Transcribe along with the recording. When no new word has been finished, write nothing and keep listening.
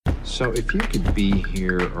So if you could be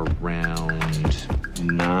here around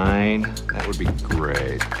 9, that would be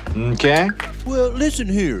great. Okay? Well, listen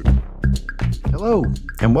here. Hello,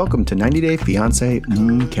 and welcome to 90 Day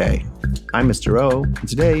Fiancé K. I'm Mr. O, and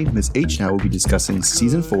today Ms. H and I will be discussing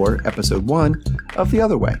Season 4, Episode 1 of The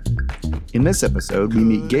Other Way. In this episode, we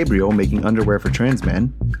meet Gabriel making underwear for trans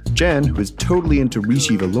men, Jen, who is totally into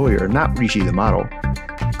Rishi the lawyer, not Rishi the model,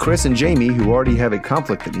 Chris and Jamie, who already have a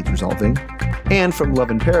conflict that needs resolving, and from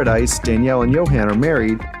Love in Paradise, Danielle and Johan are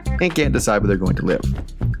married and can't decide where they're going to live.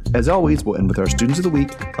 As always, we'll end with our Students of the Week,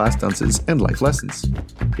 class dances, and life lessons.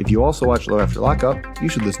 If you also watch Love After Lockup, you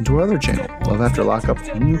should listen to our other channel, Love After Lockup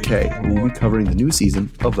UK, where we'll be covering the new season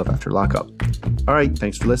of Love After Lockup. Alright,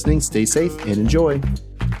 thanks for listening, stay safe, and enjoy.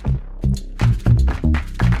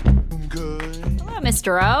 Hello,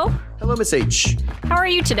 Mr. O. Hello, Miss H. How are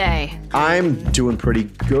you today? I'm doing pretty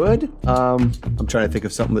good. I'm trying to think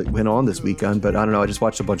of something that went on this weekend, but I don't know. I just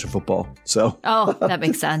watched a bunch of football, so. Oh, that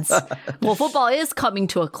makes sense. Well, football is coming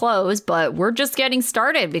to a close, but we're just getting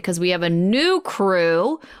started because we have a new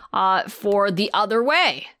crew for The Other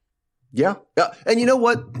Way. Yeah. And you know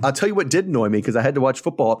what? I'll tell you what did annoy me, because I had to watch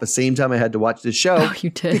football at the same time I had to watch this show. Oh, you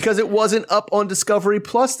did? Because it wasn't up on Discovery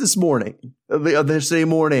Plus this morning.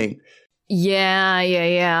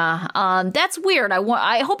 Yeah. That's weird.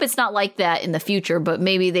 I hope it's not like that in the future, but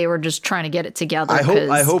maybe they were just trying to get it together.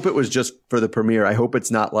 I hope it was just for the premiere. I hope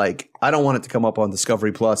it's not like, I don't want it to come up on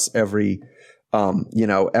Discovery Plus every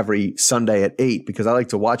Sunday at 8, because I like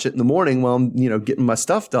to watch it in the morning while I'm, getting my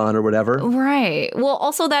stuff done or whatever. Right. Well,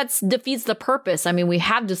 also that defeats the purpose. I mean, we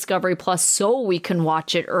have Discovery Plus so we can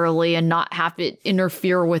watch it early and not have it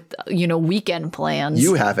interfere with, weekend plans.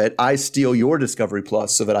 You have it. I steal your Discovery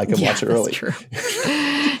Plus so that I can watch it early. That's true.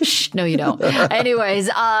 Shh, no, you don't. Anyways,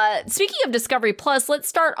 speaking of Discovery Plus, let's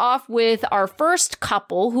start off with our first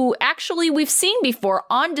couple who actually we've seen before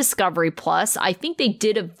on Discovery Plus. I think they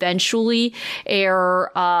did eventually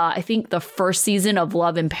air, I think the first season of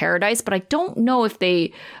Love in Paradise, but I don't know if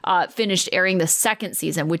they finished airing the second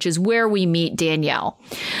season, which is where we meet Danielle.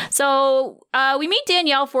 So we meet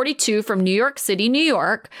Danielle, 42, from New York City, New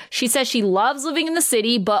York. She says she loves living in the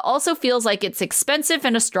city, but also feels like it's expensive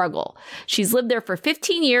and a struggle. She's lived there for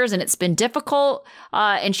 15 years and it's been difficult,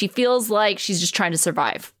 and she feels like she's just trying to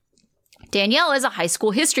survive. Danielle is a high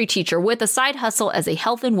school history teacher with a side hustle as a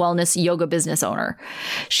health and wellness yoga business owner.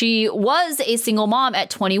 She was a single mom at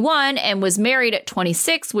 21 and was married at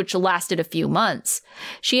 26, which lasted a few months.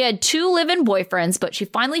 She had 2 live-in boyfriends, but she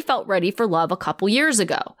finally felt ready for love a couple years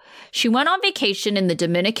ago. She went on vacation in the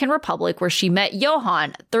Dominican Republic where she met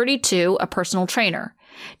Johan, 32, a personal trainer.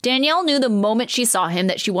 Danielle knew the moment she saw him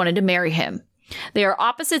that she wanted to marry him. They are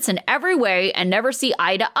opposites in every way and never see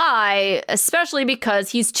eye to eye, especially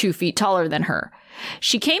because he's 2 feet taller than her.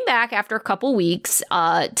 She came back after a couple weeks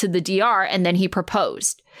to the DR, and then he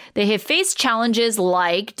proposed. They have faced challenges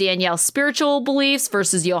like Danielle's spiritual beliefs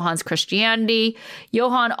versus Johan's Christianity.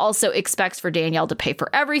 Johan also expects for Danielle to pay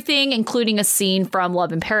for everything, including a scene from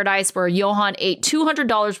Love in Paradise where Johan ate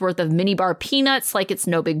 $200 worth of minibar peanuts like it's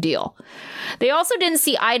no big deal. They also didn't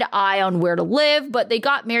see eye to eye on where to live, but they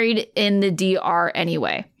got married in the DR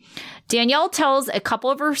anyway. Danielle tells a couple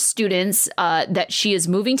of her students that she is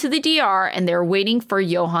moving to the DR and they're waiting for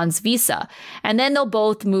Johan's visa. And then they'll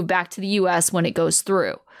both move back to the US when it goes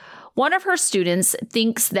through. One of her students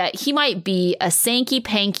thinks that he might be a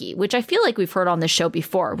Sankey-Panky, which I feel like we've heard on the show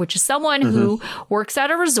before, which is someone who works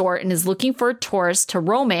at a resort and is looking for a tourist to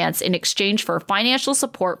romance in exchange for financial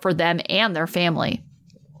support for them and their family.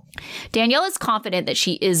 Danielle is confident that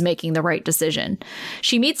she is making the right decision.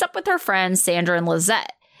 She meets up with her friends Sandra and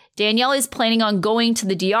Lizette. Danielle is planning on going to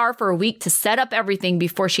the DR for a week to set up everything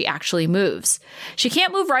before she actually moves. She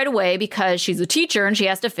can't move right away because she's a teacher and she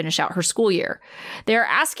has to finish out her school year. They're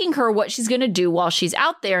asking her what she's going to do while she's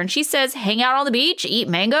out there, and she says, hang out on the beach, eat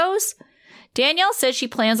mangoes? Danielle says she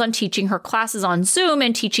plans on teaching her classes on Zoom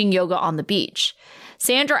and teaching yoga on the beach.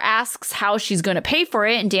 Sandra asks how she's going to pay for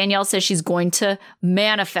it, and Danielle says she's going to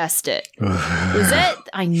manifest it. Lizette,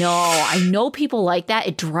 I know people like that.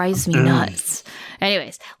 It drives me nuts.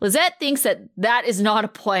 Anyways, Lizette thinks that is not a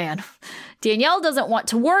plan. Danielle doesn't want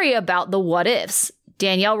to worry about the what ifs.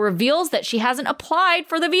 Danielle reveals that she hasn't applied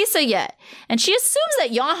for the visa yet, and she assumes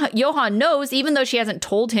that Johan knows, even though she hasn't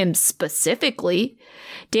told him specifically.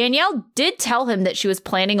 Danielle did tell him that she was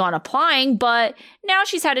planning on applying, but now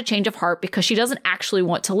she's had a change of heart because she doesn't actually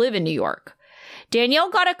want to live in New York. Danielle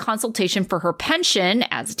got a consultation for her pension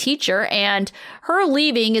as a teacher, and her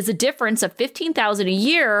leaving is a difference of $15,000 a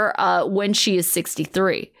year when she is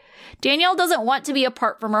 63. Danielle doesn't want to be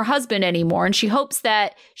apart from her husband anymore, and she hopes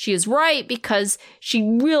that she is right because she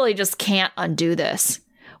really just can't undo this.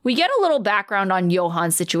 We get a little background on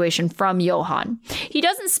Johan's situation from Johan. He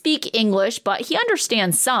doesn't speak English, but he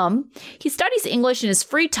understands some. He studies English in his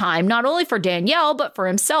free time, not only for Danielle, but for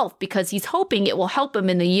himself, because he's hoping it will help him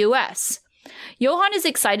in the U.S. Johan is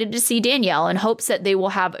excited to see Danielle and hopes that they will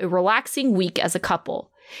have a relaxing week as a couple.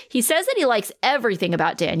 He says that he likes everything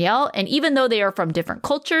about Danielle, and even though they are from different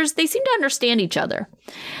cultures, they seem to understand each other.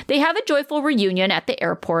 They have a joyful reunion at the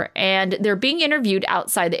airport, and they're being interviewed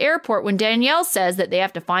outside the airport when Danielle says that they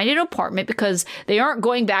have to find an apartment because they aren't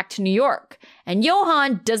going back to New York. And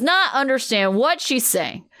Johan does not understand what she's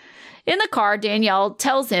saying. In the car, Danielle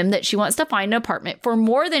tells him that she wants to find an apartment for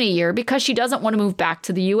more than a year because she doesn't want to move back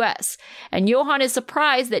to the U.S. And Johan is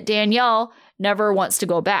surprised that Danielle never wants to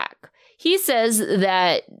go back. He says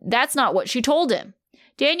that that's not what she told him.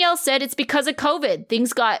 Danielle said it's because of COVID.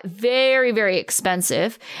 Things got very, very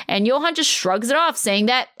expensive. And Johan just shrugs it off, saying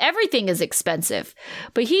that everything is expensive.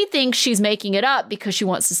 But he thinks she's making it up because she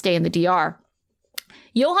wants to stay in the DR.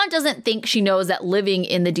 Johan doesn't think she knows that living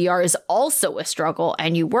in the DR is also a struggle,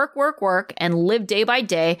 and you work, and live day by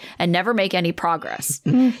day and never make any progress.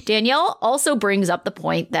 Danielle also brings up the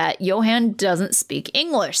point that Johan doesn't speak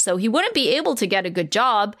English, so he wouldn't be able to get a good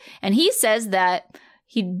job, and he says that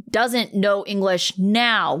he doesn't know English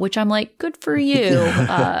now, which I'm like, good for you,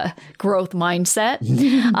 growth mindset.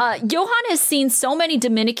 Johan has seen so many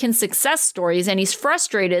Dominican success stories, and he's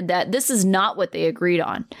frustrated that this is not what they agreed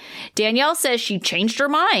on. Danielle says she changed her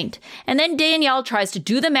mind. And then Danielle tries to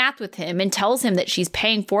do the math with him and tells him that she's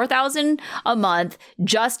paying $4,000 a month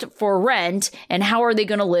just for rent, and how are they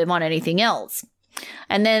going to live on anything else?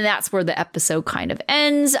 And then that's where the episode kind of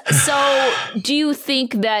ends. So do you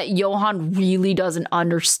think that Johan really doesn't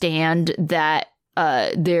understand that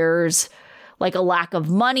there's like a lack of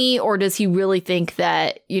money, or does he really think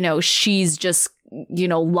that, she's just,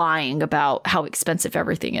 lying about how expensive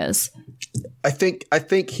everything is? I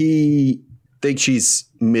think he thinks she's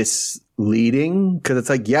misleading, because it's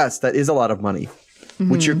like, yes, that is a lot of money,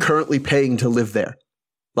 which you're currently paying to live there.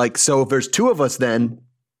 Like, so if there's two of us, then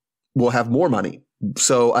we'll have more money.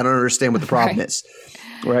 So I don't understand what the problem is.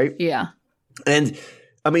 Right? Yeah. And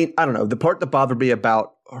I mean, I don't know. The part that bothered me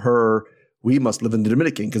about her, we must live in the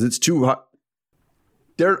Dominican because it's too hot.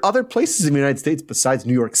 There are other places in the United States besides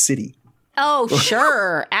New York City. Oh,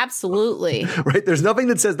 sure. Absolutely. Right? There's nothing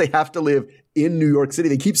that says they have to live in New York City.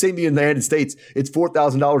 They keep saying in the United States, it's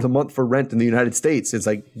 $4,000 a month for rent in the United States. It's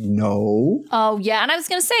like, no. Oh, yeah. And I was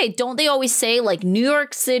going to say, don't they always say like New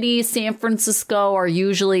York City, San Francisco are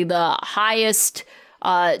usually the highest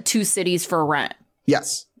two cities for rent?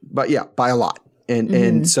 Yes. But yeah, by a lot.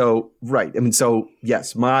 And so, right. I mean, so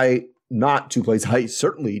yes, my not two places, I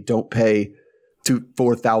certainly don't pay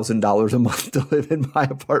 $4,000 a month to live in my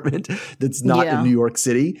apartment that's not in New York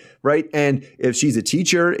City, right? And if she's a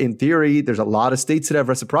teacher, in theory, there's a lot of states that have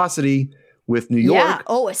reciprocity with New York. Yeah.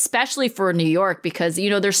 Oh, especially for New York, because,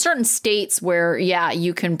 there's certain states where,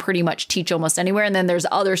 you can pretty much teach almost anywhere. And then there's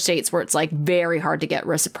other states where it's like very hard to get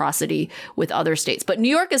reciprocity with other states. But New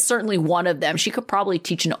York is certainly one of them. She could probably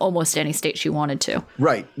teach in almost any state she wanted to.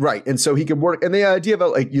 Right. And so he could work. And the idea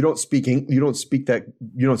about like, you don't speak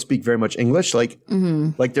very much English. Like,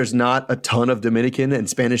 like there's not a ton of Dominican and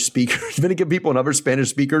Spanish speakers, Dominican people and other Spanish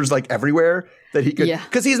speakers like everywhere that he could,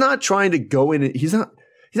 because he's not trying to go in. He's not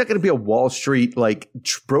going to be a Wall Street like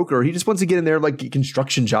broker. He just wants to get in there, like get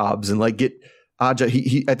construction jobs and like get I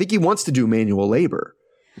think he wants to do manual labor.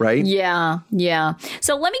 Right? Yeah.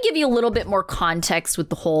 So let me give you a little bit more context with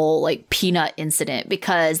the whole like peanut incident,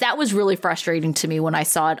 because that was really frustrating to me when I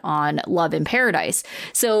saw it on Love in Paradise.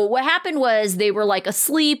 So what happened was they were like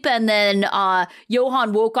asleep, and then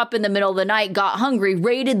Johan woke up in the middle of the night, got hungry,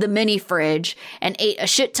 raided the mini fridge and ate a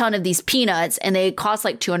shit ton of these peanuts, and they cost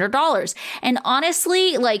like $200. And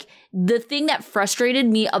honestly, like the thing that frustrated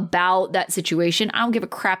me about that situation, I don't give a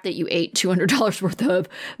crap that you ate $200 worth of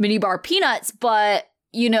mini bar peanuts, but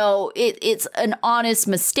it's an honest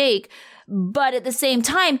mistake. But at the same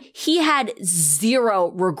time, he had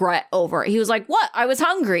zero regret over it. He was like, what? I was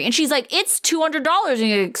hungry. And she's like, it's $200. And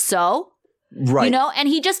you're like, so? Right. And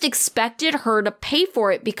he just expected her to pay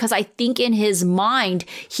for it, because I think in his mind,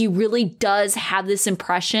 he really does have this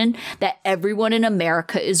impression that everyone in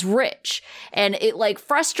America is rich. And it like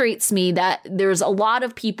frustrates me that there's a lot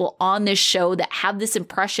of people on this show that have this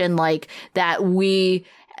impression like that we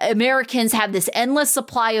Americans have this endless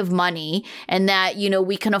supply of money and that,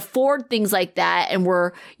 we can afford things like that. And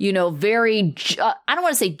we're, very, I don't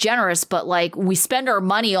want to say generous, but like we spend our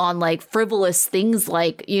money on like frivolous things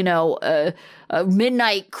like, a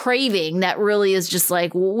midnight craving that really is just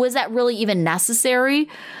like, was that really even necessary?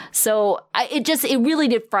 So it really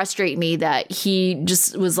did frustrate me that he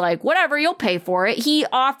just was like, whatever, you'll pay for it. He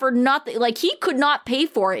offered nothing. Like he could not pay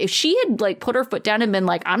for it. If she had like put her foot down and been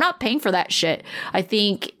like, I'm not paying for that shit, I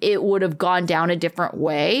think it would have gone down a different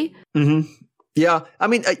way. Mm-hmm. Yeah. I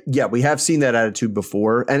mean, we have seen that attitude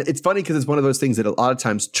before. And it's funny because it's one of those things that a lot of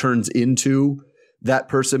times turns into that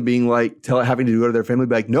person being like, having to go to their family,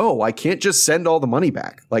 be like, no, I can't just send all the money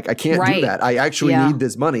back. Like, I can't do that. I actually need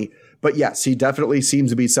this money. But yes, he definitely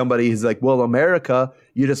seems to be somebody who's like, well, America,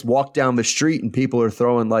 you just walk down the street and people are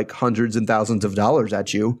throwing like hundreds and thousands of dollars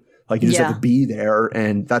at you. Like, you just have to be there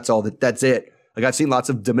and that's it. Like, I've seen lots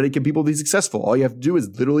of Dominican people be successful. All you have to do is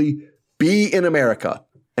literally be in America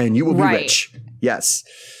and you will be rich. Yes.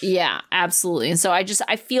 Yeah, absolutely. And so I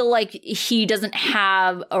feel like he doesn't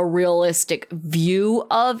have a realistic view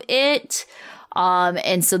of it.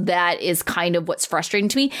 And so that is kind of what's frustrating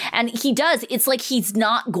to me. And it's like he's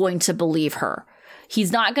not going to believe her.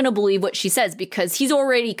 He's not going to believe what she says because he's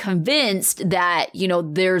already convinced that,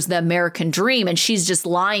 there's the American dream and she's just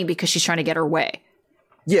lying because she's trying to get her way.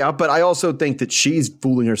 Yeah, but I also think that she's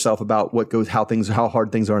fooling herself about how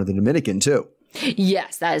hard things are in the Dominican too.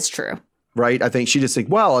 Yes, that is true. Right. I think she just like,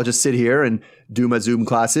 well, I'll just sit here and do my Zoom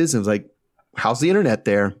classes. And I was like, how's the internet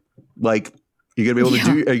there? Like, are you going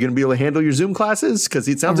to be able to handle your Zoom classes? Because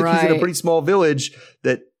it sounds like he's in a pretty small village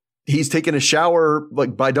that he's taking a shower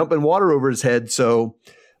like by dumping water over his head. So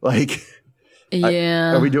like,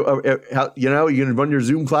 yeah, are you going to run your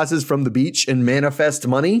Zoom classes from the beach and manifest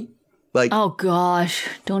money? Like, oh gosh,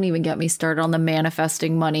 don't even get me started on the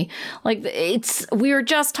manifesting money. Like we were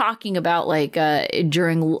just talking about like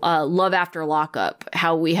during Love After Lockup,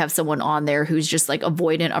 how we have someone on there who's just like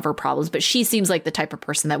avoidant of her problems, but she seems like the type of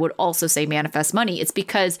person that would also say manifest money. It's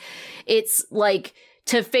because it's like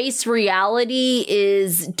to face reality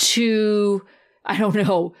is too, I don't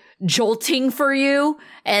know, jolting for you.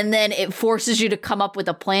 And then it forces you to come up with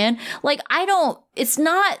a plan. Like, it's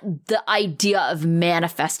not the idea of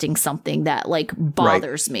manifesting something that like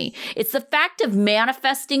bothers me. It's the fact of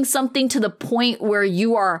manifesting something to the point where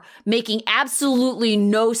you are making absolutely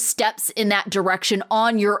no steps in that direction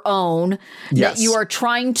on your own. Yes. That you are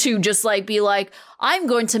trying to just like be like, I'm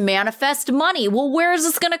going to manifest money. Well, where is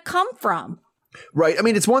this going to come from? Right. I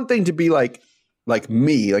mean, it's one thing to be like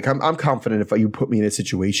me, like I'm confident if you put me in a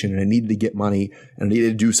situation and I needed to get money and I needed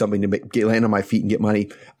to do something to land on my feet and get money,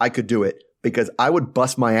 I could do it because I would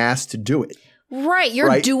bust my ass to do it. Right.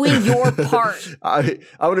 You're doing your part. I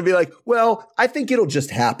want to be like, well, I think it'll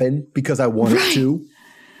just happen because I want it to.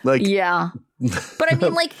 Like, yeah. But I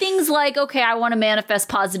mean, like things like, okay, I want to manifest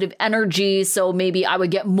positive energy. So maybe I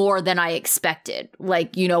would get more than I expected,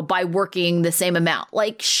 like, by working the same amount.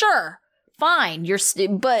 Like, sure. Fine.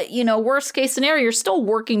 But worst case scenario, you're still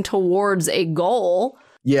working towards a goal.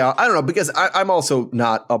 Yeah, I don't know, because I'm also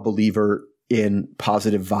not a believer in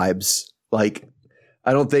positive vibes. Like,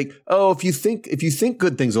 I don't think, if you think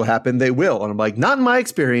good things will happen, they will. And I'm like, not in my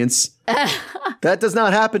experience. That does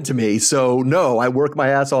not happen to me. So no, I work my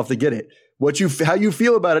ass off to get it. How you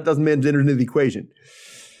feel about it doesn't enter into the equation.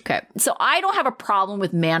 Okay. So I don't have a problem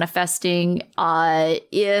with manifesting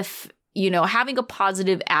if having a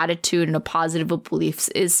positive attitude and a positive beliefs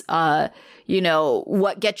is,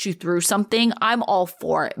 what gets you through something. I'm all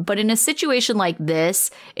for it. But in a situation like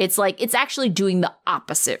this, it's like it's actually doing the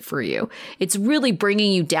opposite for you. It's really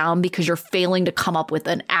bringing you down because you're failing to come up with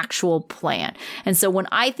an actual plan. And so when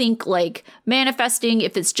I think like manifesting,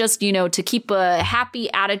 if it's just, to keep a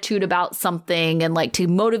happy attitude about something and like to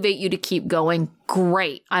motivate you to keep going,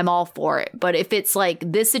 great. I'm all for it. But if it's like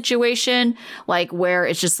this situation, like where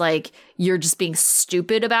it's just like you're just being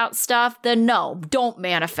stupid about stuff, then no, don't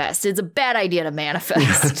manifest. It's a bad idea to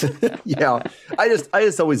manifest. Yeah. I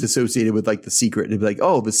just always associated with like The Secret. And it'd be like,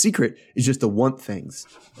 oh, The Secret is just to want things.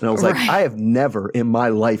 And I was like, I have never in my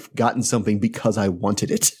life gotten something because I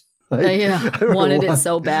wanted it. Like, wanted it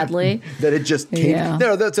so badly. That it just came. Yeah.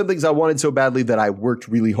 There's some things I wanted so badly that I worked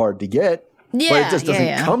really hard to get. Yeah, but it just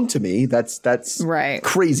doesn't come to me. That's right.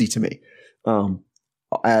 Crazy to me.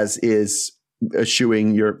 As is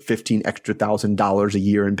eschewing your $15,000 extra a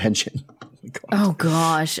year in pension. Oh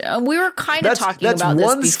gosh, we were kind of talking about this before.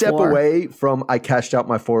 That's one step away from I cashed out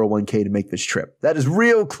my 401k to make this trip. That is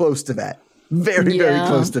real close to that. Very, very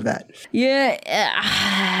close to that.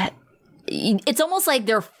 Yeah. It's almost like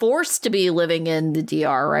they're forced to be living in the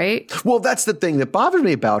DR, right? Well, that's the thing that bothers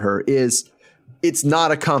me about her is it's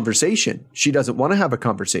not a conversation. She doesn't want to have a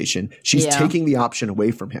conversation. She's taking the option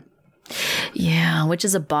away from him. Yeah, which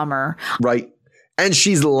is a bummer. Right. And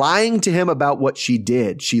she's lying to him about what she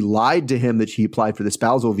did. She lied to him that she applied for the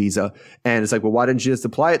spousal visa. And it's like, well, why didn't you just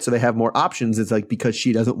apply it so they have more options? It's like, because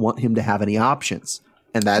she doesn't want him to have any options.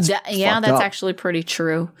 And that's that's actually pretty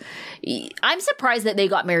true. I'm surprised that they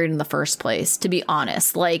got married in the first place, to be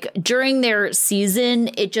honest. Like, during their season,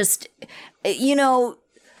 it just, you know,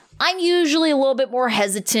 I'm usually a little bit more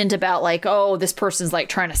hesitant about like, oh, this person's like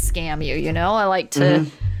trying to scam you, you know? I like to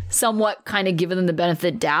somewhat kind of give them the benefit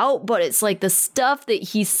of the doubt, but it's like the stuff that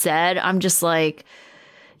he said, I'm just like,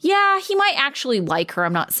 yeah, he might actually like her.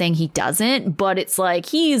 I'm not saying he doesn't, but it's like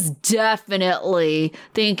he's definitely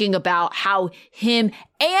thinking about how him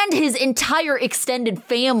and his entire extended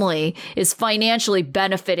family is financially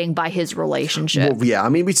benefiting by his relationship. Well, yeah, I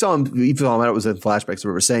mean, we saw him out. It was in flashbacks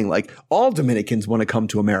where we were saying like all Dominicans want to come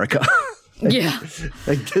to America. Yeah,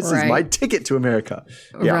 like this is my ticket to America.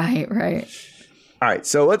 Yeah. Right. All right,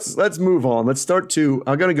 so let's move on. Let's start to.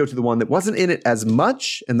 I'm going to go to the one that wasn't in it as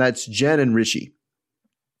much, and that's Jen and Rishi.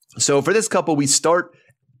 So for this couple, we start,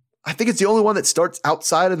 I think it's the only one that starts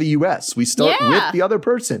outside of the U.S. We start with the other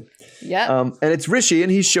person. Yeah. And it's Rishi,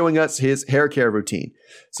 and he's showing us his hair care routine.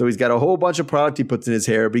 So he's got a whole bunch of product he puts in his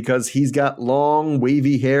hair because he's got long,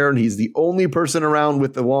 wavy hair, and he's the only person around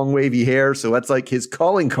with the long, wavy hair. So that's like his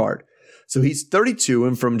calling card. So he's 32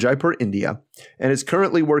 and from Jaipur, India, and is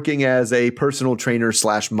currently working as a personal trainer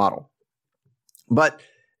 / model. But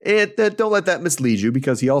don't let that mislead you,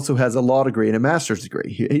 because he also has a law degree and a master's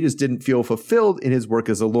degree. He just didn't feel fulfilled in his work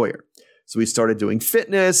as a lawyer. So he started doing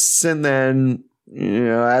fitness, and then, you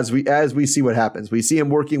know, as we see what happens, we see him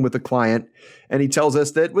working with a client, and he tells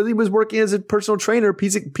us that when he was working as a personal trainer,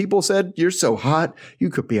 people said, "You're so hot, you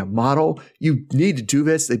could be a model, you need to do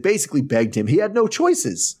this." They basically begged him. He had no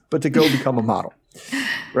choices but to go become a model,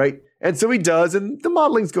 right? And so he does, and the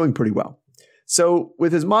modeling's going pretty well. So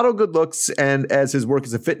with his model good looks and as his work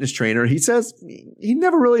as a fitness trainer, he says he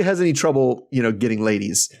never really has any trouble, you know, getting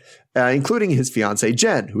ladies, including his fiancée,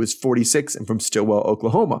 Jen, who is 46 and from Stillwell,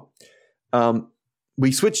 Oklahoma.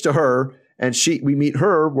 We switch to her, and we meet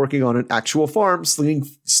her working on an actual farm,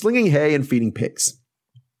 slinging hay and feeding pigs.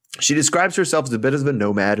 She describes herself as a bit of a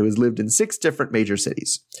nomad who has lived in 6 different major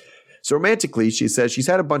cities. So romantically, she says she's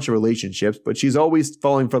had a bunch of relationships, but she's always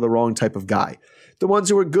falling for the wrong type of guy. The ones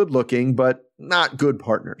who are good looking, but not good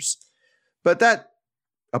partners. But that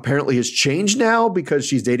apparently has changed now because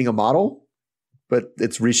she's dating a model. But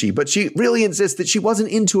it's Rishi. But she really insists that she wasn't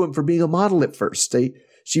into him for being a model at first.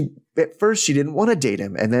 At first she didn't want to date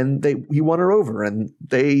him, and then he won her over, and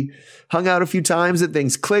they hung out a few times and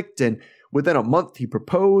things clicked, and within a month he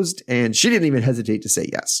proposed, and she didn't even hesitate to say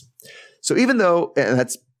yes. So even though, and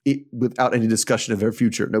that's without any discussion of their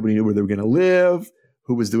future, nobody knew where they were going to live,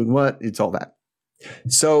 who was doing what, it's all that.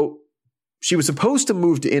 So she was supposed to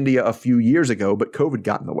move to India a few years ago, but COVID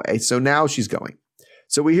got in the way. So now she's going.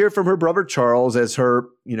 So we hear from her brother Charles as her,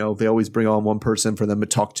 you know, they always bring on one person for them to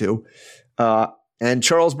talk to. And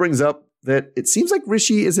Charles brings up that it seems like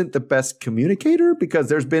Rishi isn't the best communicator, because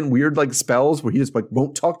there's been weird like spells where he just like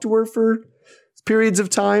won't talk to her for periods of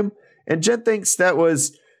time. And Jen thinks that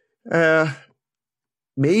was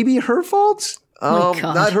maybe her fault.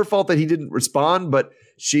 Not her fault that he didn't respond, but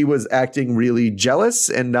she was acting really jealous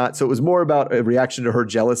and not. So it was more about a reaction to her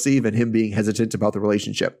jealousy than him being hesitant about the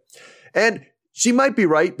relationship. And she might be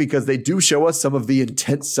right, because they do show us some of the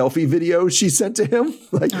intense selfie videos she sent to him.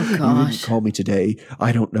 Like, "You didn't call me today.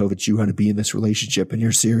 I don't know that you want to be in this relationship and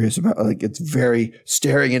you're serious about," like, it's very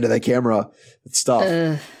staring into the camera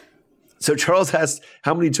stuff. So Charles asks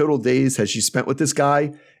how many total days has she spent with this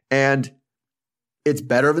guy? And it's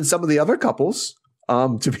better than some of the other couples,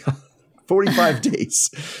 to be honest. 45 days.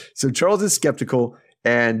 So Charles is skeptical,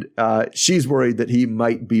 and she's worried that he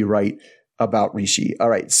might be right about Rishi. All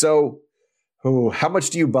right. So how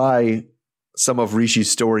much do you buy some of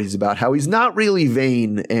Rishi's stories about how he's not really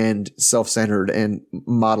vain and self-centered and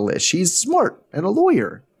modelish? He's smart and a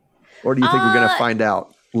lawyer. Or do you think we're going to find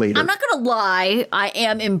out later? I'm not going to lie. I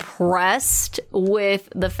am impressed with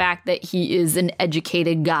the fact that he is an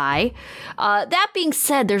educated guy. That being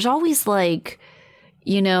said, there's always like,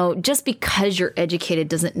 you know, just because you're educated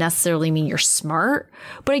doesn't necessarily mean you're smart.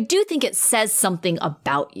 But I do think it says something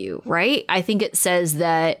about you, right? I think it says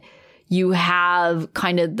that you have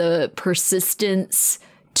kind of the persistence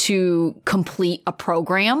to complete a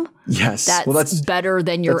program. Yes. that's better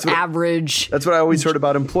than your average. That's what I always heard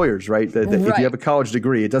about employers, right? That if you have a college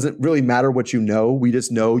degree, it doesn't really matter what you know. We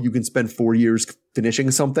just know you can spend 4 years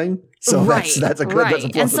finishing something. So that's a good, that's a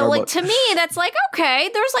plus. And so like to me, that's like, okay,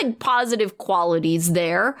 there's like positive qualities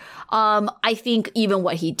there. I think even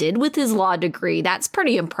what he did with his law degree, that's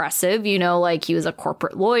pretty impressive. You know, like he was a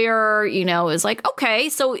corporate lawyer, you know, is like, okay,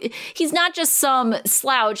 so he's not just some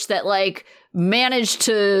slouch that like managed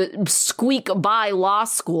to squeak by law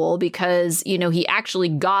school because, you know, he actually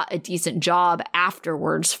got a decent job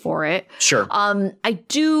afterwards for it. Sure. I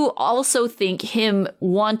do also think him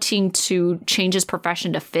wanting to change his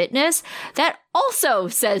profession to fitness, that also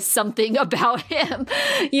says something about him.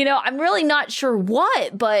 You know, I'm really not sure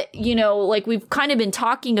what, but, you know, like we've kind of been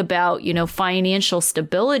talking about, you know, financial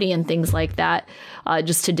stability and things like that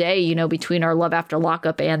just today, you know, between our Love After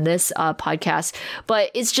Lockup and this podcast. But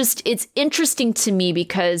it's interesting to me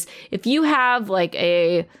because if you have like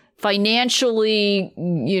a financially,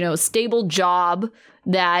 you know, stable job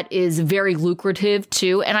that is very lucrative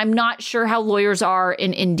too. And I'm not sure how lawyers are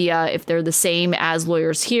in India, if they're the same as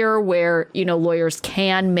lawyers here, where, you know, lawyers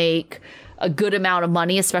can make a good amount of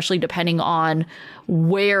money, especially depending on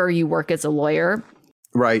where you work as a lawyer.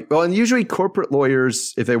 Right. Well, and usually corporate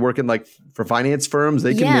lawyers, if they work in like for finance firms,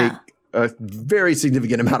 they can make a very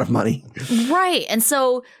significant amount of money. Right. And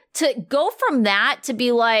so to go from that to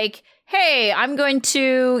be like, hey, I'm going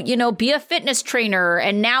to, you know, be a fitness trainer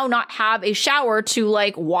and now not have a shower to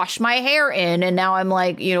like wash my hair in. And now I'm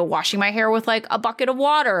like, you know, washing my hair with like a bucket of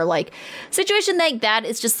water. Like situation like that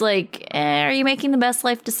is just like, are you making the best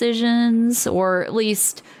life decisions or at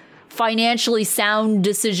least financially sound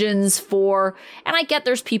decisions for? And I get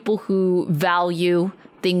there's people who value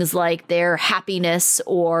things like their happiness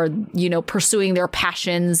or, you know, pursuing their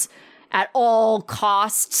passions at all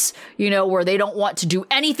costs, you know, where they don't want to do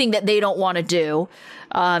anything that they don't want to do,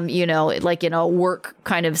 you know, like in a work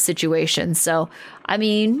kind of situation. So, I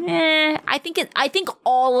mean, I think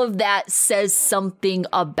all of that says something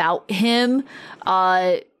about him.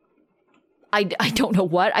 I don't know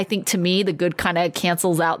what. I think to me, the good kind of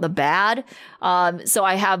cancels out the bad. So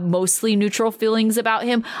I have mostly neutral feelings about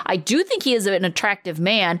him. I do think he is an attractive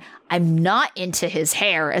man. I'm not into his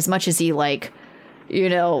hair as much as he like, you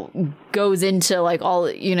know, goes into like all,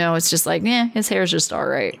 you know, it's just like, his hair's just all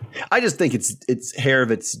right. I just think it's hair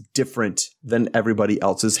that's different than everybody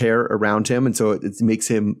else's hair around him. And so it makes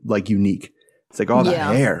him like unique. It's like, oh, the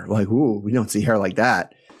hair, like, ooh, we don't see hair like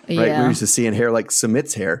that. Right. We're used to seeing hair like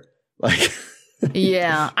Sumit's hair. Like,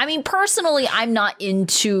 yeah. I mean, personally, I'm not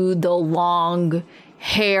into the long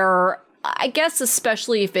hair, I guess,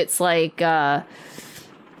 especially if it's like,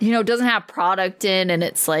 you know, doesn't have product in and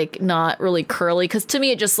it's like not really curly. Cause to me,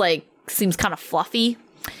 it just like seems kind of fluffy.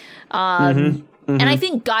 And I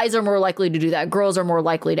think guys are more likely to do that. Girls are more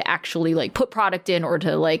likely to actually like put product in or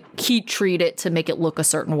to like heat treat it to make it look a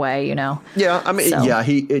certain way, you know? Yeah. I mean,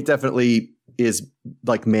 it definitely is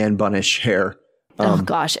like man bunish hair. Oh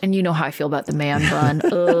gosh. And you know how I feel about the man bun.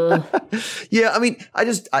 Yeah. I mean,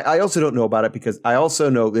 I also don't know about it because I also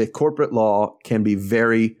know that corporate law can be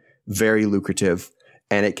very, very lucrative.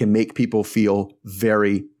 And it can make people feel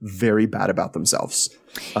very, very bad about themselves.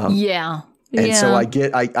 And so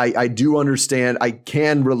I do understand. I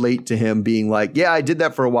can relate to him being like, yeah, I did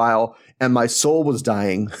that for a while and my soul was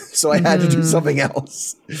dying. So I had to do something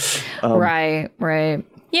else. Right.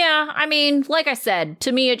 Yeah. I mean, like I said,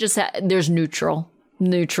 to me, it just there's neutral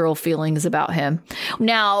feelings about him.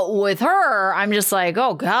 Now with her, I'm just like,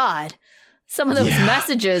 oh God. Some of those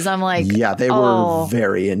messages, I'm like, they were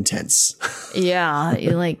very intense.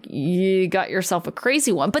 You got yourself a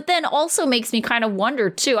crazy one. But then also makes me kind of wonder,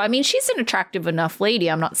 too. I mean, she's an attractive enough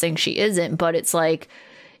lady. I'm not saying she isn't, but it's like,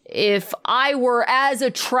 if I were as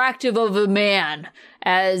attractive of a man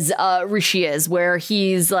as Rishi is, where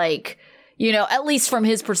he's like, you know, at least from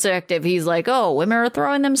his perspective, he's like, oh, women are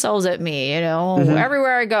throwing themselves at me, you know,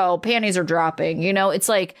 everywhere I go, panties are dropping, you know, it's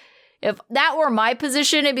like, if that were my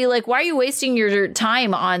position, it'd be like, why are you wasting your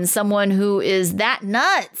time on someone who is that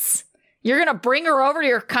nuts? You're going to bring her over to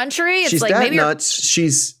your country? It's she's like that maybe nuts.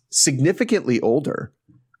 She's significantly older.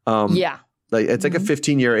 Like it's like a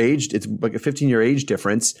 15-year age. It's like a 15-year age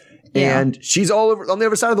difference. And she's all over on the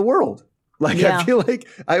other side of the world. Like I feel like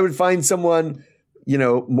I would find someone, you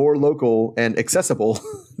know, more local and accessible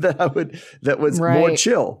that was more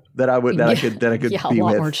chill that I could be with. A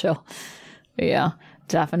lot more chill. Yeah.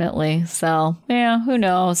 Definitely. So, who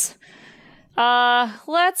knows?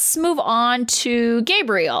 Let's move on to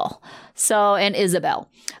Gabriel. So, and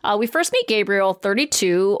Isabel. We first meet Gabriel,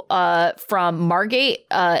 32, from Margate,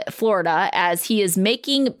 Florida, as he is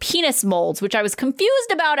making penis molds, which I was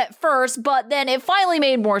confused about at first, but then it finally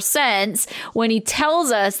made more sense when he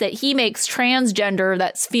tells us that he makes transgender,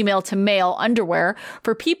 that's female to male, underwear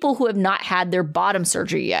for people who have not had their bottom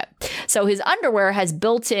surgery yet. So his underwear has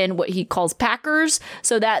built in what he calls packers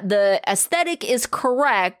so that the aesthetic is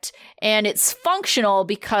correct and it's functional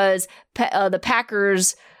because the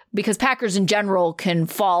packers in general can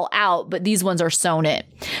fall out, but these ones are sewn in.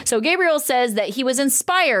 So Gabriel says that he was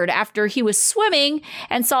inspired after he was swimming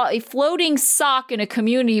and saw a floating sock in a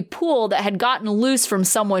community pool that had gotten loose from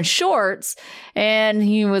someone's shorts, and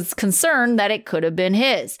he was concerned that it could have been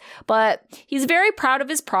his. But he's very proud of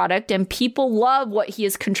his product, and people love what he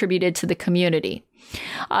has contributed to the community.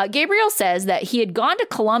 Gabriel says that he had gone to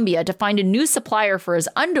Colombia to find a new supplier for his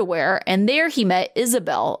underwear, and there he met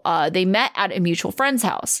Isabel. They met at a mutual friend's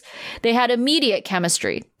house. They had immediate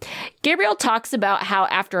chemistry. Gabriel talks about how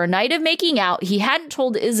after a night of making out, he hadn't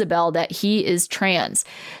told Isabel that he is trans.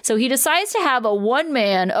 So he decides to have a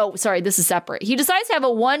one-man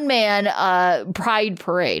pride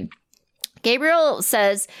parade. Gabriel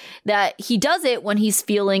says that he does it when he's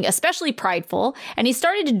feeling especially prideful, and he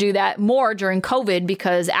started to do that more during COVID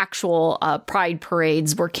because actual pride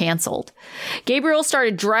parades were canceled. Gabriel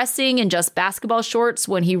started dressing in just basketball shorts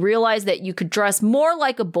when he realized that you could dress more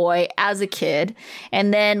like a boy as a kid.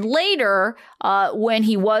 And then later, when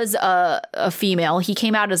he was a female, he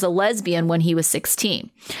came out as a lesbian when he was 16.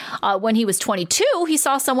 When he was 22, he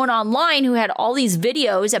saw someone online who had all these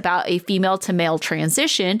videos about a female to male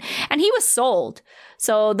transition, and he was sold.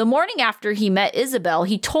 So the morning after he met Isabel,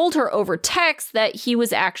 he told her over text that he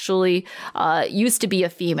was actually used to be a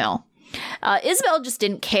female. Isabel just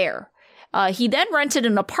didn't care. He then rented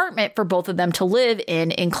an apartment for both of them to live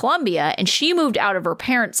in Colombia, and she moved out of her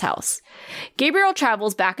parents' house. Gabriel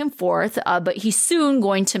travels back and forth, but he's soon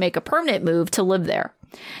going to make a permanent move to live there.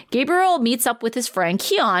 Gabriel meets up with his friend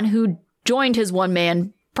Keon, who joined his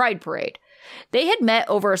one-man pride parade. They had met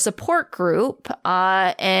over a support group,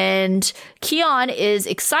 and Keon is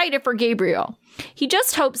excited for Gabriel. He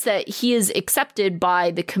just hopes that he is accepted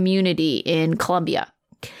by the community in Colombia.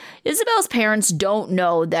 Isabel's parents don't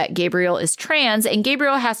know that Gabriel is trans, and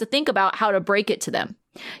Gabriel has to think about how to break it to them.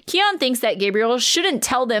 Keon thinks that Gabriel shouldn't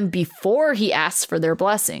tell them before he asks for their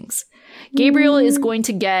blessings. Gabriel is going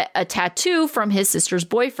to get a tattoo from his sister's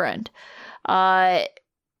boyfriend.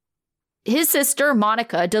 His sister,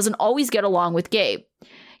 Monica, doesn't always get along with Gabe.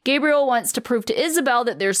 Gabriel wants to prove to Isabel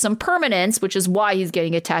that there's some permanence, which is why he's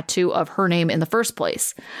getting a tattoo of her name in the first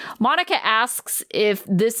place. Monica asks if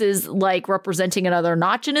this is like representing another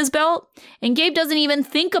notch in his belt, and Gabe doesn't even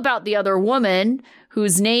think about the other woman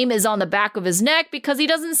whose name is on the back of his neck because he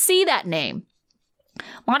doesn't see that name.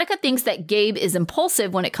 Monica thinks that Gabe is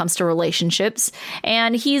impulsive when it comes to relationships,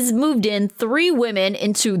 and he's moved in 3 women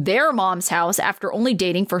into their mom's house after only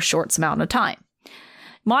dating for a short amount of time.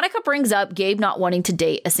 Monica brings up Gabe not wanting to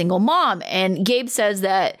date a single mom, and Gabe says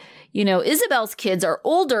that, Isabel's kids are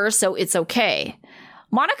older, so it's okay.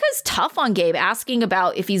 Monica's tough on Gabe, asking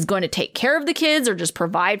about if he's going to take care of the kids or just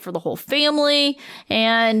provide for the whole family,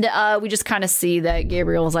 and we just kind of see that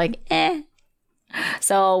Gabriel is like,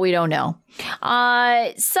 So we don't know.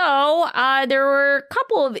 There were a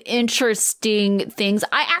couple of interesting things.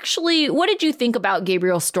 What did you think about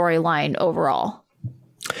Gabriel's storyline overall?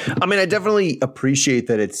 I mean, I definitely appreciate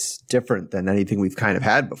that it's different than anything we've kind of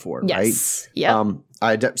had before, yes. Right? Yeah.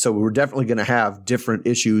 So we're definitely going to have different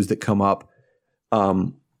issues that come up.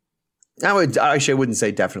 I wouldn't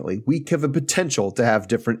say definitely. We have a potential to have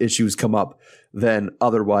different issues come up than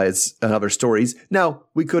otherwise in other stories. Now,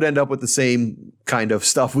 we could end up with the same kind of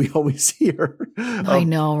stuff we always hear. I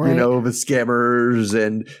know, right? The scammers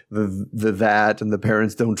and that and the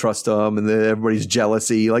parents don't trust them and everybody's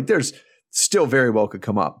jealousy. Like there's still very well could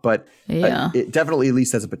come up, but it definitely at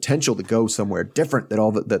least has a potential to go somewhere different that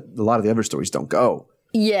that a lot of the other stories don't go.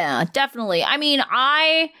 Yeah, definitely. I mean,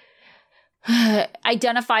 I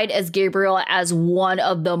identified as Gabriel as one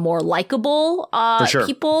of the more likable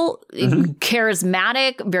people,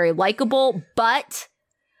 charismatic, very likable, but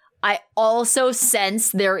I also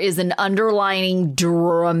sense there is an underlying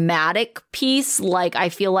dramatic piece. Like I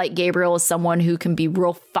feel like Gabriel is someone who can be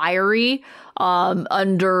real fiery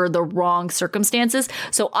under the wrong circumstances.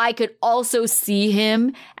 So I could also see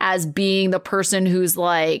him as being the person who's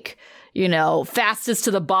like, fastest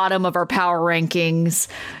to the bottom of our power rankings,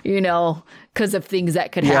 because of things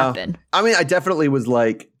that could happen. I mean, I definitely was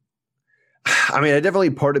like,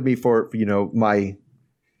 part of me for,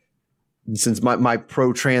 since my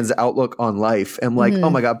pro-trans outlook on life, am like, oh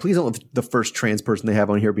my God, please don't let the first trans person they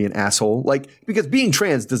have on here be an asshole. Like, because being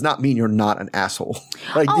trans does not mean you're not an asshole.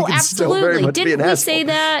 Like, you can still very much be an asshole. Say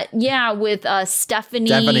that? Yeah, with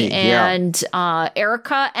Stephanie and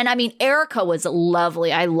Erica. And I mean, Erica was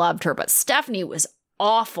lovely. I loved her, but Stephanie was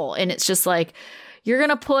awful. And it's just like, you're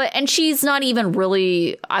going to put, and she's not even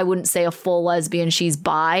really, I wouldn't say a full lesbian, she's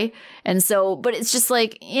bi. And so, but it's just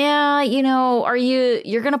like, yeah, you know,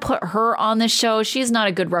 you're going to put her on the show. She's not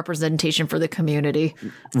a good representation for the community.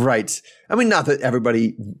 Right. I mean, not that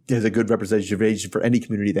everybody has a good representation for any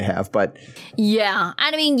community they have, but. Yeah.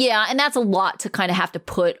 I mean, yeah. And that's a lot to kind of have to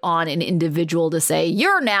put on an individual to say,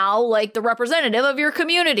 you're now like the representative of your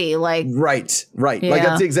community. Like, right. Yeah. Like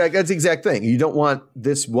that's the exact thing. You don't want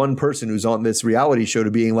this one person who's on this reality show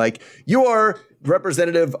to being like, you are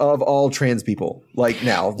representative of all trans people. Like,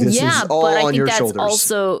 now this is all on your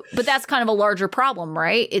shoulders. But that's kind of a larger problem,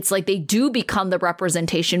 right? It's like they do become the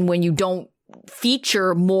representation when you don't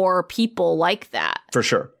feature more people like that. For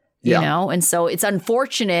sure. Yeah. You know, and so it's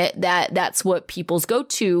unfortunate that that's what people's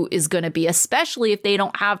go-to is going to be, especially if they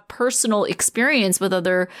don't have personal experience with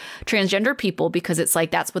other transgender people, because it's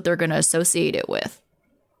like that's what they're going to associate it with.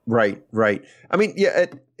 Right. I mean,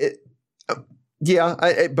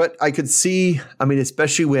 but I could see, I mean,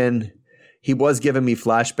 especially when he was giving me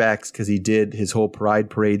flashbacks because he did his whole Pride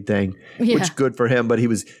Parade thing, which good for him. But he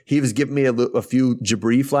was giving me a few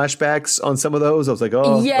Jabri flashbacks on some of those. I was like,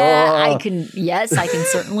 I can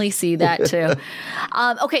certainly see that too.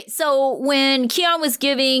 Okay, so when Keon was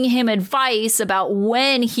giving him advice about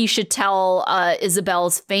when he should tell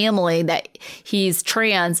Isabel's family that he's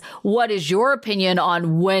trans, what is your opinion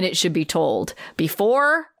on when it should be told?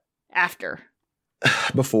 Before? After?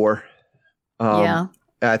 Before.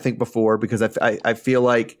 I think before, because I feel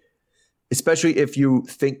like, especially if you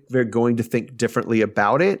think they're going to think differently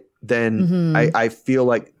about it, then I feel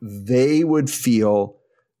like they would feel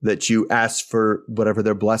that you asked for whatever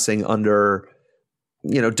their blessing under,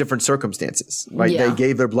 you know, different circumstances, right? Yeah. They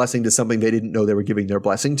gave their blessing to something they didn't know they were giving their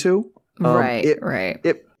blessing to. Right.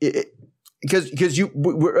 Because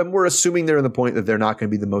we're assuming they're in the point that they're not going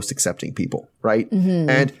to be the most accepting people, right?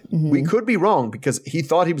 And we could be wrong, because he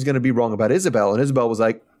thought he was going to be wrong about Isabel, and Isabel was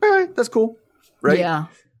like, all right, that's cool, right? Yeah.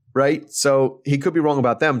 Right? So he could be wrong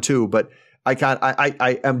about them too, but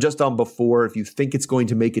I am just on before. If you think it's going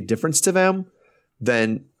to make a difference to them,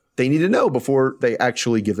 then they need to know before they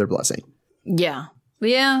actually give their blessing. Yeah.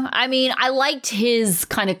 Yeah, I mean, I liked his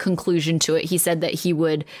kind of conclusion to it. He said that he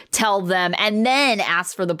would tell them and then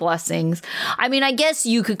ask for the blessings. I mean, I guess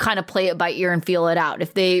you could kind of play it by ear and feel it out.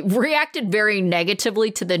 If they reacted very negatively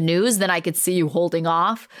to the news, then I could see you holding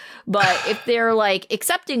off. But if they're like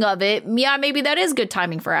accepting of it, yeah, maybe that is good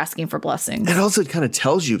timing for asking for blessings. It also kind of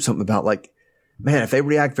tells you something about, like, man, if they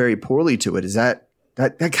react very poorly to it, is that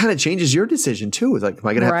kind of changes your decision too. It's like, am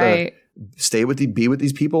I going to have to be with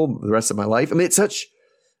these people the rest of my life? I mean,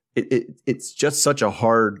 it's just such a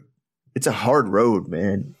hard road,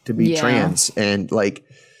 man, to be trans. And like,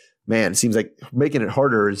 man, it seems like making it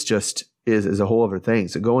harder is a whole other thing.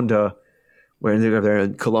 So going to where they're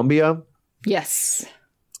in Colombia. Yes.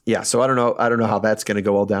 Yeah. So I don't know how that's going to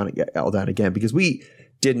go all down again, because we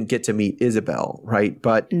didn't get to meet Isabel. Right.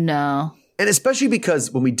 But no. And especially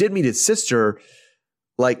because when we did meet his sister,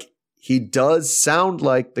 like, he does sound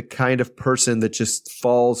like the kind of person that just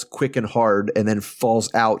falls quick and hard and then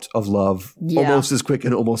falls out of love almost as quick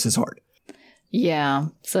and almost as hard. Yeah.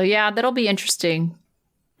 So, yeah, that'll be interesting.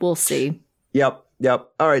 We'll see. Yep.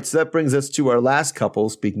 All right. So that brings us to our last couple,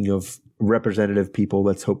 speaking of representative people.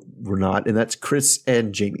 Let's hope we're not. And that's Chris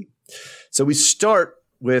and Jamie. So we start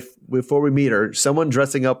with, before we meet her, someone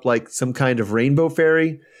dressing up like some kind of rainbow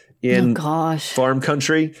fairy in farm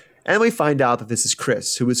country. And we find out that this is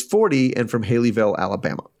Chris, who is 40 and from Haleyville,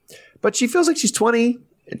 Alabama. But she feels like she's 20,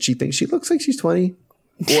 and she thinks she looks like she's 20.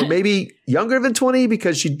 Or maybe younger than 20,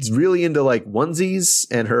 because she's really into like onesies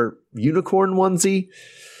and her unicorn onesie.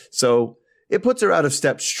 So it puts her out of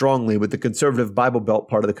step strongly with the conservative Bible Belt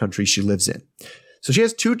part of the country she lives in. So she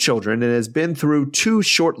has 2 children and has been through 2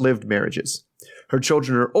 short-lived marriages. Her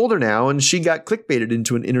children are older now, and she got clickbaited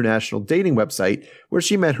into an international dating website where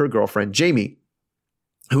she met her girlfriend, Jamie,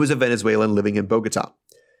 who is a Venezuelan living in Bogota.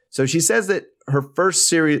 So she says that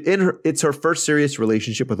it's her first serious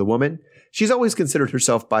relationship with a woman. She's always considered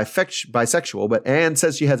herself bisexual, but Anne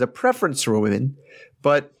says she has a preference for women,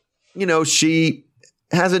 but, you know, she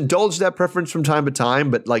has indulged that preference from time to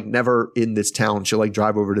time, but like never in this town. She'll like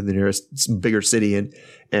drive over to the nearest bigger city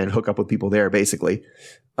and hook up with people there, basically.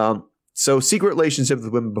 So secret relationships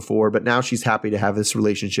with women before, but now she's happy to have this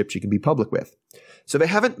relationship she can be public with. So they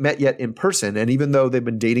haven't met yet in person, and even though they've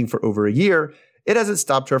been dating for over a year, it hasn't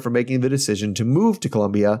stopped her from making the decision to move to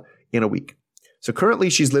Colombia in a week. So currently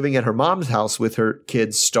she's living at her mom's house with her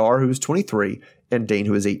kids Star, who's 23, and Dane,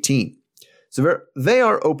 who is 18. So they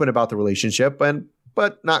are open about the relationship,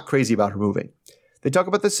 but not crazy about her moving. They talk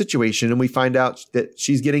about the situation, and we find out that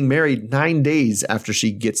she's getting married 9 days after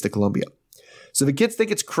she gets to Colombia. So the kids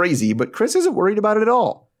think it's crazy, but Chris isn't worried about it at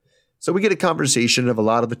all. So we get a conversation of a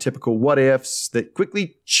lot of the typical what ifs that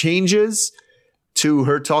quickly changes to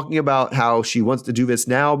her talking about how she wants to do this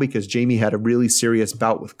now because Jamie had a really serious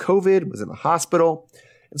bout with COVID, was in the hospital.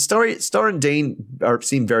 And Star and Dane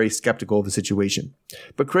seem very skeptical of the situation.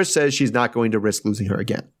 But Chris says she's not going to risk losing her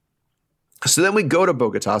again. So then we go to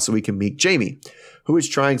Bogota so we can meet Jamie, who is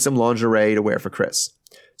trying some lingerie to wear for Chris.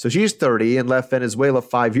 So she's 30 and left Venezuela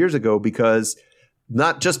 5 years ago because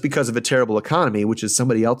not just because of a terrible economy, which is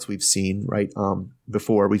somebody else we've seen, right?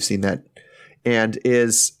 Before we've seen that,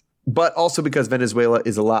 but also because Venezuela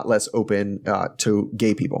is a lot less open to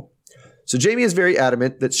gay people. So Jamie is very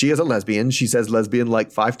adamant that she is a lesbian. She says lesbian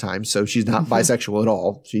like 5 times, so she's not bisexual at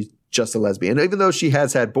all. She's just a lesbian, even though she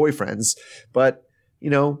has had boyfriends. But,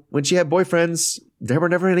 when she had boyfriends, there were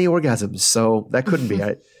never any orgasms, so that couldn't be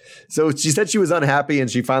it. So she said she was unhappy, and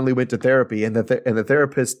she finally went to therapy, and the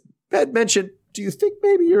therapist had mentioned, do you think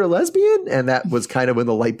maybe you're a lesbian? And that was kind of when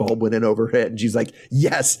the light bulb went in over her head, and she's like,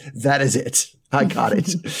 yes, that is it. I got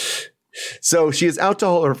it. So she is out to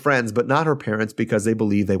all her friends, but not her parents because they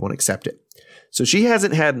believe they won't accept it. So she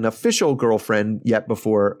hasn't had an official girlfriend yet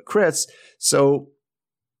before Chris. So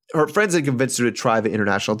her friends had convinced her to try the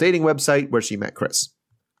international dating website where she met Chris.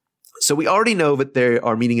 So we already know that they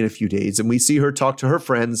are meeting in a few days, and we see her talk to her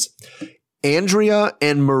friends, Andrea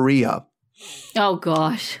and Maria. Oh,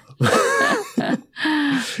 gosh.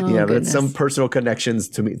 That's some personal connections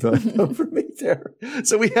to me for me there.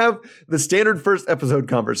 So we have the standard first episode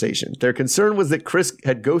conversation. Their concern was that Chris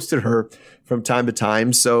had ghosted her from time to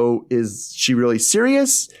time. So is she really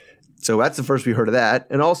serious? So that's the first we heard of that.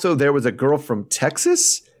 And also there was a girl from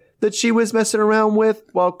Texas that she was messing around with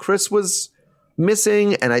while Chris was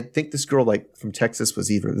missing. And I think this girl from Texas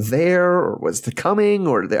was either there or was coming,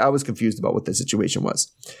 or I was confused about what the situation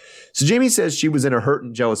was. So Jamie says she was in a hurt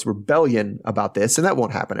and jealous rebellion about this, and that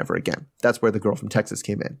won't happen ever again. That's where the girl from Texas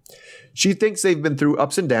came in. She thinks they've been through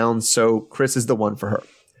ups and downs, so Chris is the one for her.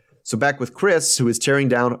 So back with Chris, who is tearing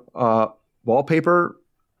down wallpaper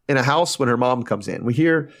in a house when her mom comes in. We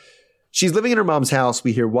hear she's living in her mom's house.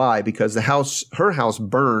 We hear why, because her house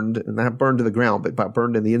burned, and not burned to the ground, but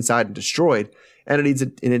burned in the inside and destroyed, and it needs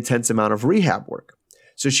an intense amount of rehab work.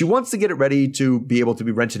 So she wants to get it ready to be able to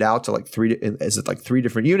be rented out to 3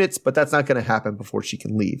 different units, but that's not going to happen before she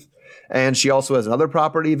can leave. And she also has another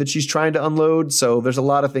property that she's trying to unload. So there's a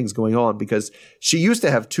lot of things going on because she used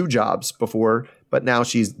to have 2 jobs before, but now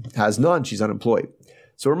she has none. She's unemployed.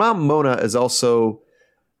 So her mom, Mona, is also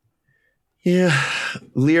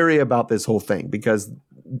leery about this whole thing because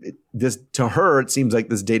to her, it seems like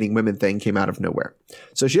this dating women thing came out of nowhere.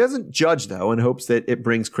 So she doesn't judge, though, and hopes that it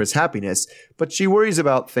brings Chris happiness, but she worries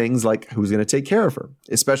about things like who's going to take care of her,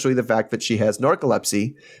 especially the fact that she has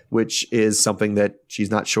narcolepsy, which is something that she's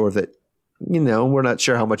not sure that, we're not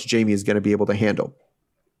sure how much Jamie is going to be able to handle.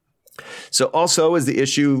 So also is the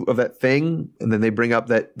issue of that thing, and then they bring up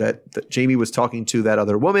that Jamie was talking to that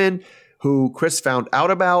other woman who Chris found out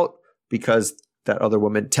about because that other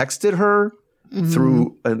woman texted her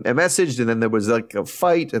through a message, and then there was a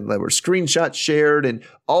fight, and there were screenshots shared, and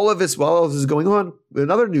all of this, while all this is going on,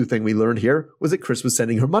 another new thing we learned here was that Chris was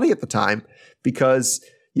sending her money at the time because,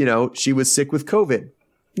 she was sick with COVID.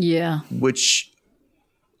 Yeah. Which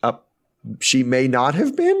she may not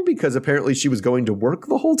have been because apparently she was going to work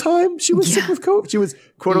the whole time. She was sick with COVID. She was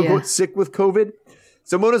quote unquote sick with COVID.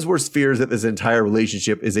 So Mona's worst fear is that this entire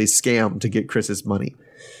relationship is a scam to get Chris's money.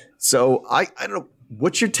 So I don't know.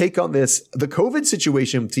 What's your take on this? The COVID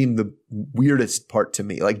situation seemed the weirdest part to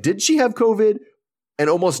me. Did she have COVID and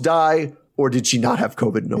almost die, or did she not have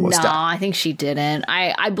COVID and almost die? No, I think she didn't.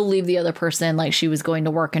 I believe the other person, she was going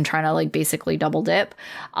to work and trying to basically double dip.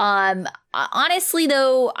 Honestly,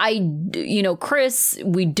 though, Chris,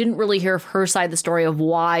 we didn't really hear her side of the story of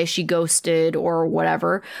why she ghosted or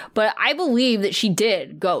whatever, but I believe that she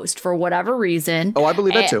did ghost for whatever reason. Oh, I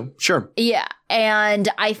believe that too. Sure. Yeah. And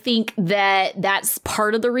I think that that's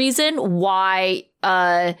part of the reason why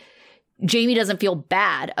Jamie doesn't feel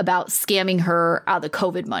bad about scamming her out of the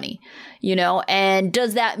COVID money, and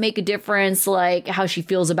does that make a difference, how she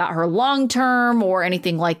feels about her long term or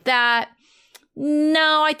anything like that?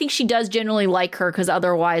 No, I think she does generally like her because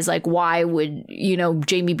otherwise, like, why would,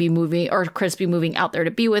 Jamie be moving or Chris be moving out there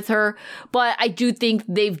to be with her? But I do think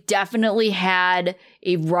they've definitely had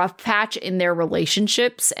a rough patch in their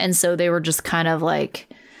relationships. And so they were just kind of like,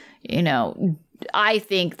 I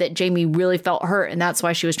think that Jamie really felt hurt and that's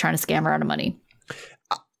why she was trying to scam her out of money.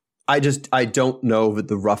 I don't know that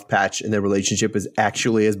the rough patch in their relationship is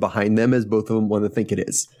actually as behind them as both of them want to think it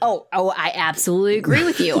is. Oh, I absolutely agree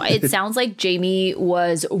with you. It sounds like Jamie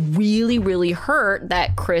was really, really hurt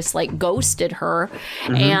that Chris like ghosted her.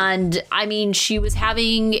 Mm-hmm. And I mean, she was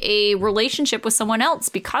having a relationship with someone else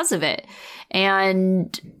because of it.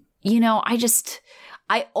 And,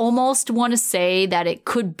 I almost want to say that it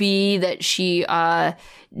could be that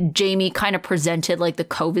Jamie kind of presented like the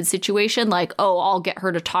COVID situation, like, oh, I'll get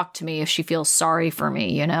her to talk to me if she feels sorry for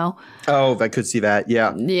me, Oh, I could see that.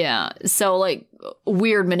 Yeah. Yeah. So like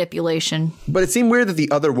weird manipulation. But it seemed weird that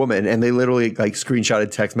the other woman, and they literally like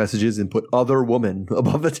screenshotted text messages and put other woman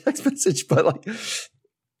above the text message. But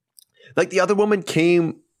like the other woman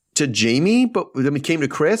came to Jamie, but came to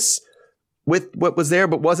Chris with what was there,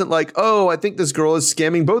 but wasn't like, oh, I think this girl is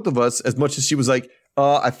scamming both of us, as much as she was like,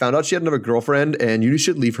 I found out she had another girlfriend and you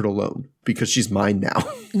should leave her alone because she's mine now.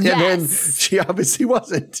 Yes. And then she obviously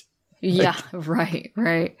wasn't. Yeah,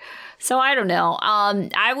 right. So I don't know.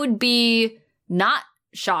 I would be not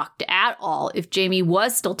shocked at all if Jamie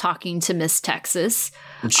was still talking to Miss Texas.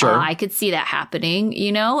 Sure. I could see that happening,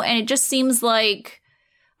 and it just seems like,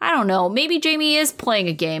 I don't know, maybe Jamie is playing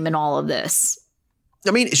a game in all of this. I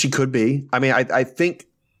mean, she could be. I mean, I think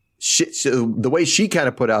the way she kind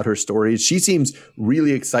of put out her stories, she seems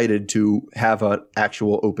really excited to have an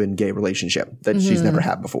actual open gay relationship that she's never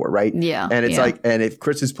had before, right? Yeah. And it's like, and if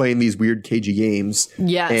Chris is playing these weird cagey games,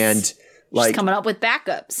 yes, and like she's coming up with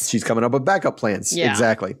backups. She's coming up with backup plans. Yeah.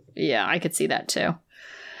 Exactly. Yeah, I could see that too.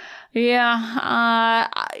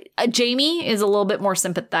 Yeah. Jamie is a little bit more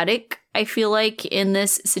sympathetic, I feel like, in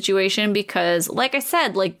this situation because, like I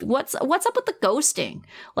said, like what's up with the ghosting?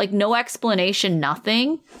 Like no explanation,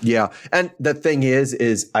 nothing. Yeah. And the thing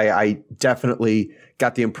is I definitely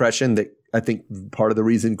got the impression that I think part of the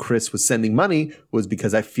reason Chris was sending money was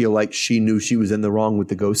because I feel like she knew she was in the wrong with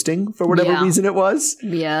the ghosting for whatever reason it was.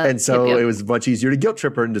 Yeah. And so it was much easier to guilt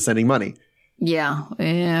trip her into sending money. Yeah,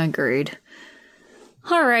 agreed.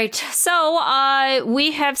 All right. So we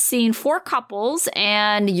have seen 4 couples,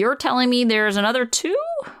 and you're telling me there's another 2?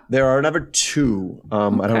 There are another 2. I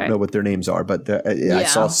don't know what their names are, but I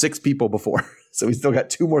saw 6 people before. So we still got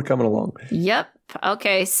 2 more coming along. Yep.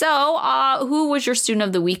 Okay. So who was your student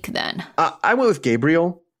of the week then? I went with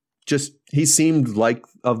Gabriel. Just he seemed like,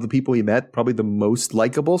 of the people he met, probably the most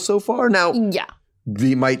likable so far. Now, yeah.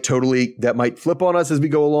 That might flip on us as we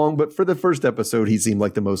go along, but for the first episode, he seemed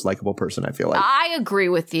like the most likable person, I feel like. I agree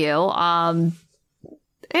with you. Yeah,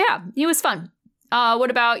 he was fun.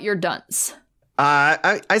 What about your dunce?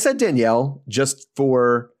 I said Danielle, just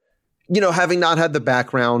for, having not had the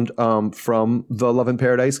background from The Love in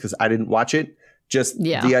Paradise, because I didn't watch it. Just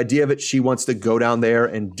the idea of it, she wants to go down there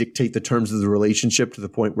and dictate the terms of the relationship to the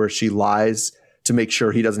point where she lies to make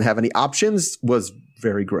sure he doesn't have any options was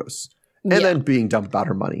very gross. And then being dumb about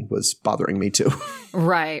her money was bothering me too.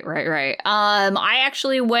 Right. I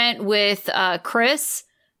actually went with Chris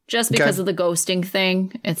just because of the ghosting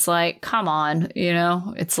thing. It's like, come on,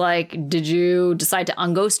 it's like, did you decide to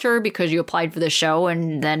unghost her because you applied for the show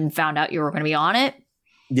and then found out you were going to be on it?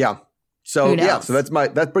 Yeah. So so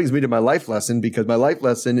that brings me to my life lesson, because my life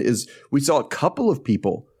lesson is we saw a couple of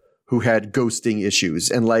people who had ghosting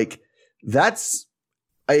issues, and like that's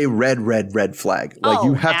a red flag. Like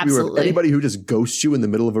you have to be anybody who just ghosts you in the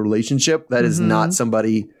middle of a relationship. That is not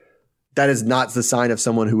somebody. That is not the sign of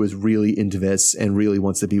someone who is really into this and really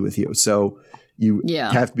wants to be with you. So you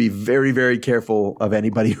have to be very, very careful of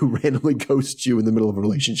anybody who randomly ghosts you in the middle of a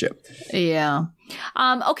relationship. Yeah.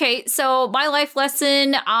 Okay. So my life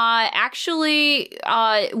lesson actually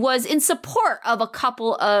was in support of a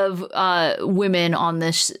couple of women on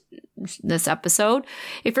this episode.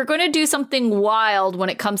 If you're going to do something wild when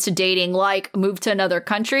it comes to dating, like move to another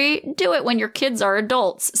country, do it when your kids are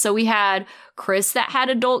adults. So we had Chris that had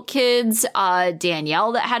adult kids,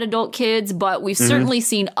 Danielle that had adult kids, but we've certainly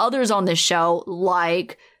seen others on this show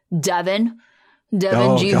like Devin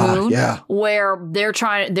Ji-hoon, where they're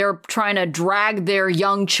trying to drag their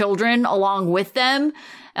young children along with them.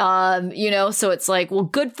 So it's like, well,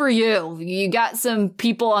 good for you. You got some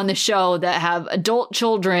people on the show that have adult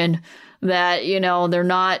children that, they're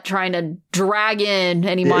not trying to drag in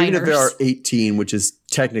any minors. Even if they are 18, which is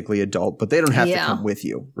technically adult, but they don't have to come with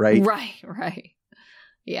you, right? Right.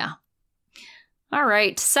 Yeah. All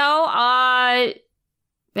right. So,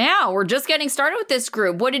 Yeah, we're just getting started with this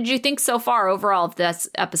group. What did you think so far overall of this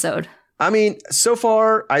episode? I mean, so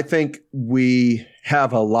far, I think we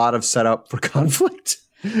have a lot of setup for conflict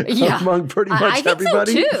among pretty much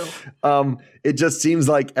everybody. So too. It just seems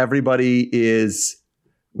like everybody is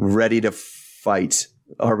ready to fight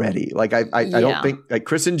already. Like I don't think like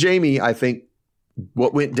Chris and Jamie, I think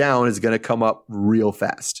what went down is going to come up real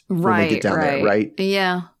fast when they get down there, right?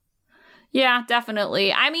 Yeah. Yeah,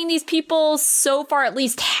 definitely. I mean, these people so far, at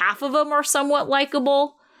least half of them are somewhat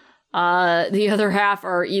likable. The other half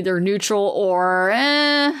are either neutral or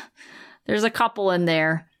there's a couple in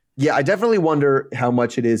there. Yeah, I definitely wonder how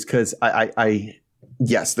much it is because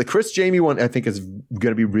yes, the Chris Jamie one I think is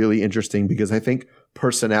going to be really interesting because I think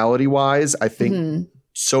personality wise, I think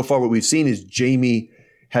so far what we've seen is Jamie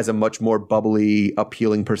has a much more bubbly,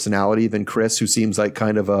 appealing personality than Chris, who seems like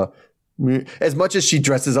kind of as much as she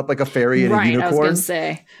dresses up like a fairy and a unicorn. I was going to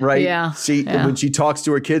say. Right. Yeah. When she talks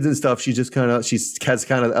to her kids and stuff, she has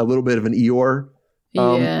kind of a little bit of an Eeyore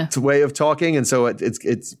way of talking. And so it's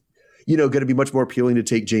going to be much more appealing to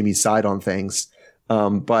take Jamie's side on things.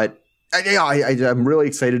 But I'm really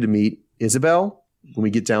excited to meet Isabel when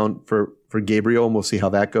we get down for Gabriel, and we'll see how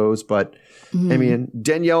that goes. But I mean,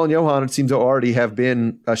 Danielle and Johan, it seems to already have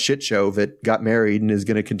been a shit show that got married and is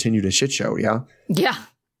going to continue to shit show. Yeah. Yeah.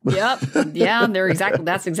 Yep. Yeah.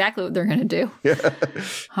 That's exactly what they're going to do. Yeah.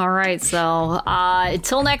 All right. So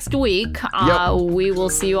until next week, we will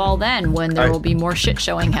see you all then when there will be more shit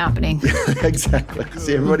showing happening. Exactly.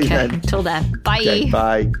 See everybody then. Until then. Bye. Okay,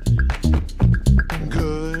 bye.